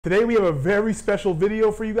Today we have a very special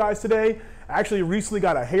video for you guys today. I actually recently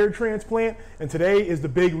got a hair transplant and today is the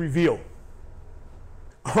big reveal.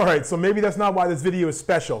 All right, so maybe that's not why this video is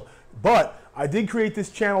special, but I did create this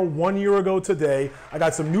channel 1 year ago today. I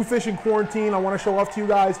got some new fish in quarantine I want to show off to you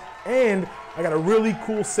guys, and I got a really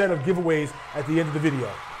cool set of giveaways at the end of the video.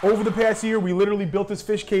 Over the past year, we literally built this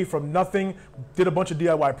fish cave from nothing, did a bunch of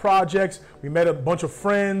DIY projects, we met a bunch of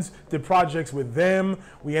friends, did projects with them,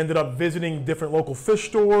 we ended up visiting different local fish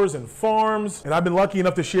stores and farms, and I've been lucky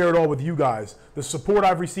enough to share it all with you guys. The support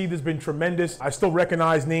I've received has been tremendous. I still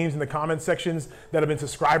recognize names in the comment sections that have been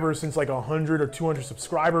subscribers since like 100 or 200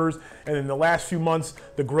 subscribers, and in the last few months,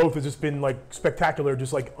 the growth has just been like spectacular,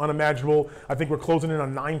 just like unimaginable. I think we're closing in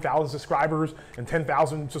on 9,000 subscribers, and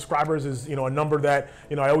 10,000 subscribers is, a number that,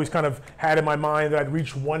 I always kind of had in my mind that I'd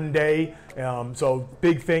reach one day. So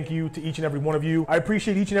big thank you to each and every one of you. I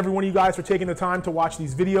appreciate each and every one of you guys for taking the time to watch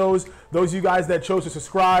these videos. Those of you guys that chose to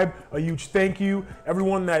subscribe, a huge thank you.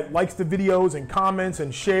 Everyone that likes the videos and comments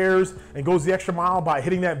and shares and goes the extra mile by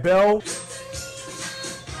hitting that bell.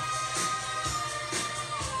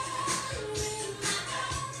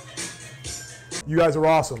 You guys are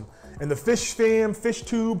awesome. And the fish fam, fish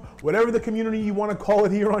tube, whatever the community you want to call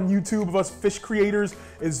it here on YouTube of us fish creators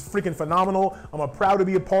is freaking phenomenal. I'm proud to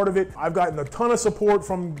be a part of it. I've gotten a ton of support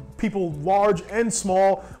from people large and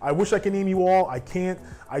small. I wish I could name you all. I can't.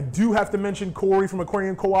 I do have to mention Corey from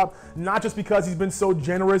Aquarium Co-op, not just because he's been so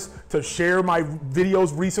generous to share my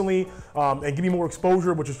videos recently and give me more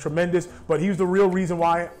exposure, which is tremendous, but he was the real reason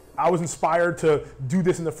why I was inspired to do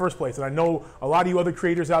this in the first place. And I know a lot of you other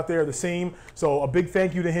creators out there are the same. So a big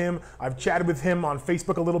thank you to him. I've chatted with him on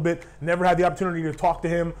Facebook a little bit, never had the opportunity to talk to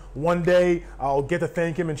him. One day I'll get to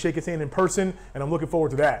thank him and shake his hand in person, and I'm looking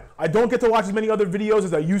forward to that. I don't get to watch as many other videos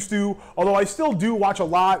as I used to, although I still do watch a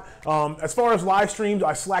lot. As far as live streams,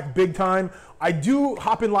 I slack big time. I do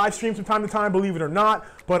hop in live streams from time to time, believe it or not,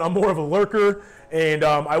 but I'm more of a lurker. And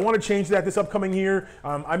I want to change that this upcoming year.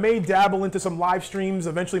 I may dabble into some live streams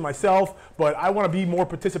eventually myself, but I want to be more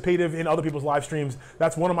participative in other people's live streams.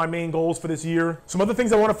 That's one of my main goals for this year. Some other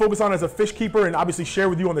things I want to focus on as a fish keeper and obviously share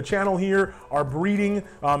with you on the channel here are breeding.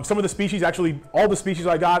 Some of the species, actually all the species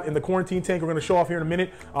I got in the quarantine tank we're going to show off here in a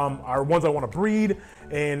minute, are ones I want to breed.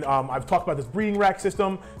 And I've talked about this breeding rack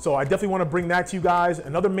system, so I definitely want to bring that to you guys.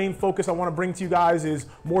 Another main focus I want to bring to you guys is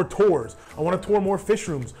more tours. I want to tour more fish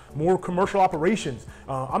rooms, more commercial operations.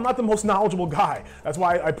 I'm not the most knowledgeable guy. That's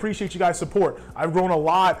why I appreciate you guys' support. I've grown a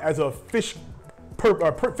lot as a fish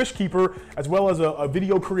keeper as well as a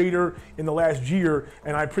video creator in the last year,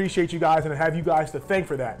 and I appreciate you guys and I have you guys to thank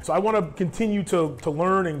for that. So I want to continue to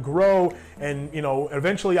learn and grow, and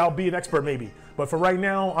eventually I'll be an expert maybe. But for right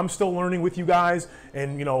now, I'm still learning with you guys,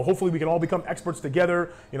 and hopefully we can all become experts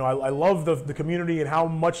together. I love the community and how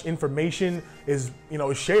much information is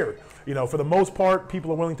shared. For the most part,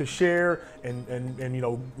 people are willing to share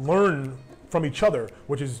and learn from each other,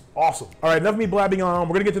 which is awesome. All right, enough of me blabbing on.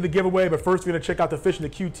 We're gonna get to the giveaway, but first we're gonna check out the fish in the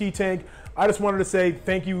QT tank. I just wanted to say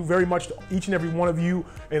thank you very much to each and every one of you.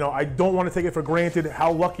 I don't want to take it for granted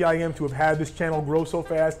how lucky I am to have had this channel grow so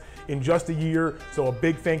fast in just a year. So a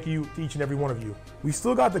big thank you to each and every one of you. We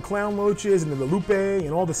still got the clown loaches and the lupe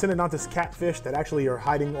and all the Synodontis catfish that actually are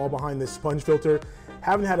hiding all behind this sponge filter.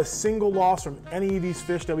 Haven't had a single loss from any of these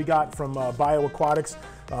fish that we got from Aquatics.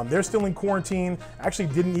 They're still in quarantine. Actually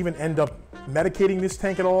didn't even end up medicating this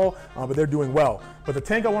tank at all, but they're doing well. But the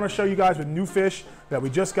tank I want to show you guys with new fish that we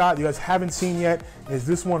just got, you guys haven't seen yet, is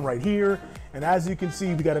this one right here. And as you can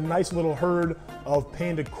see, we got a nice little herd of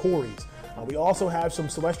panda cories. We also have some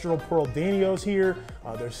celestial pearl danios here.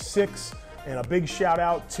 There's 6, and a big shout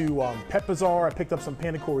out to Pet Bazaar. I picked up some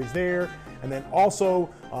panda cories there. And then also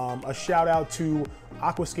a shout out to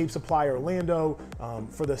Aquascaping Supply Orlando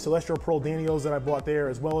for the celestial pearl danios that I bought there,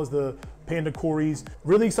 as well as the panda cories.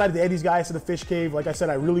 Really excited to add these guys to the fish cave. Like I said,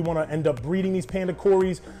 I really want to end up breeding these panda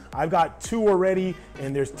cories. I've got 2 already,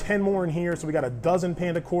 and there's 10 more in here, so we got a dozen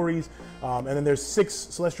panda cories, and then there's 6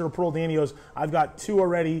 celestial pearl danios. I've got 2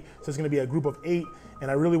 already, so it's going to be a group of 8. And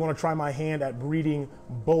I really want to try my hand at breeding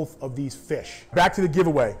both of these fish. Back to the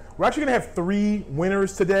giveaway. We're actually gonna have 3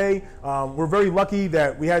 winners today. We're very lucky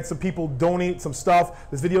that we had some people donate some stuff.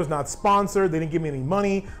 This video is not sponsored. They didn't give me any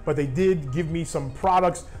money, but they did give me some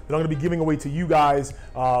products that I'm gonna be giving away to you guys.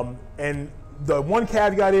 And the one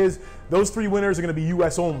caveat is those 3 winners are gonna be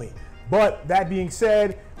US only. But that being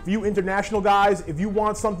said, for you international guys, if you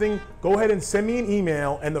want something, go ahead and send me an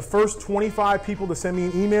email, and the first 25 people to send me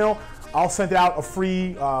an email, I'll send out a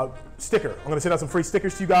free sticker. I'm gonna send out some free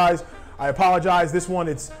stickers to you guys. I apologize. This one,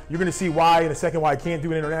 you're gonna see why in a second why I can't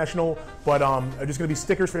do an international, but they're just gonna be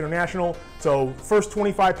stickers for international. So first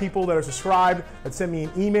 25 people that are subscribed, that send me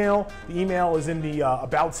an email. The email is in the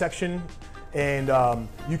about section, and I'll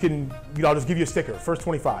just give you a sticker, first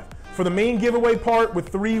 25. For the main giveaway part with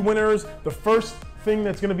 3 winners, the first thing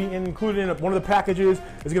that's going to be included in one of the packages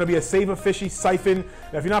is going to be a Save a Fishy siphon.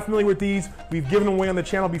 Now, if you're not familiar with these, we've given them away on the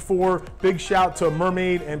channel before. Big shout to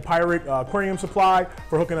Mermaid and Pirate Aquarium Supply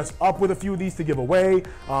for hooking us up with a few of these to give away.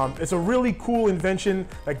 It's a really cool invention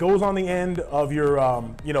that goes on the end of your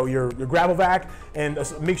gravel vac, and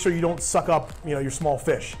make sure you don't suck up your small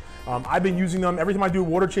fish. I've been using them every time I do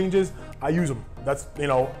water changes. I use them. That's,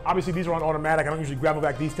 obviously these are on automatic. I don't usually gravel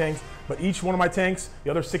vac these tanks, but each one of my tanks,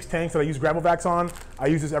 the other 6 tanks that I use gravel vacs on, I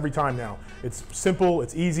use this every time now. It's simple,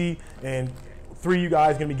 it's easy, and 3 of you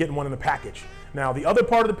guys are gonna be getting one in the package. Now, the other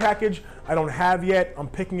part of the package I don't have yet. I'm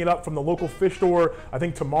picking it up from the local fish store, I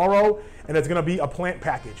think tomorrow, and it's gonna be a plant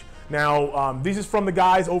package. Now, this is from the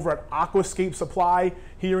guys over at Aquascaping Supply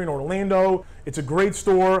here in Orlando. It's a great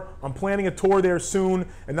store. I'm planning a tour there soon.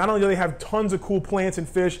 And not only do they have tons of cool plants and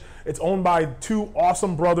fish, it's owned by 2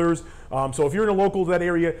 awesome brothers. So if you're in a local to that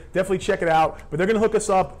area, definitely check it out. But they're gonna hook us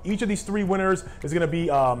up. Each of these 3 winners is gonna be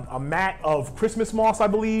a mat of Christmas moss, I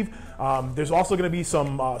believe. There's also gonna be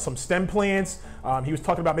some stem plants. He was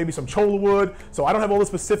talking about maybe some cholla wood. So I don't have all the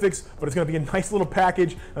specifics, but it's gonna be a nice little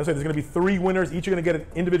package. As I said, there's gonna be 3 winners. Each are gonna get an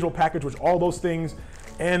individual package with all those things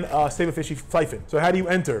and Save a Fishy siphon. So how do you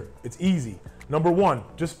enter? It's easy. Number 1,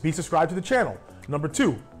 just be subscribed to the channel. Number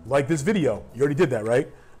 2, like this video. You already did that, right?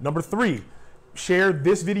 Number 3, share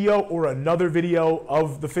this video or another video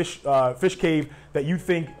of the fish cave that you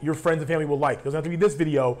think your friends and family will like. It doesn't have to be this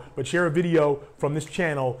video, but share a video from this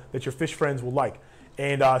channel that your fish friends will like.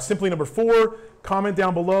 And simply number 4, comment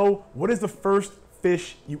down below, what is the first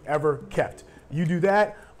fish you ever kept? You do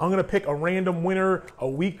that, I'm gonna pick a random winner a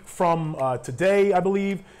week from today, I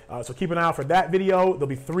believe. So keep an eye out for that video. There'll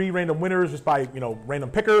be 3 random winners just by random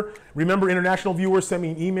picker. Remember, international viewers, send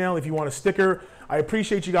me an email if you want a sticker. I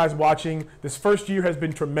appreciate you guys watching. This first year has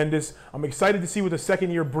been tremendous. I'm excited to see what the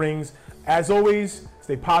second year brings. As always,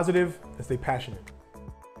 stay positive and stay passionate.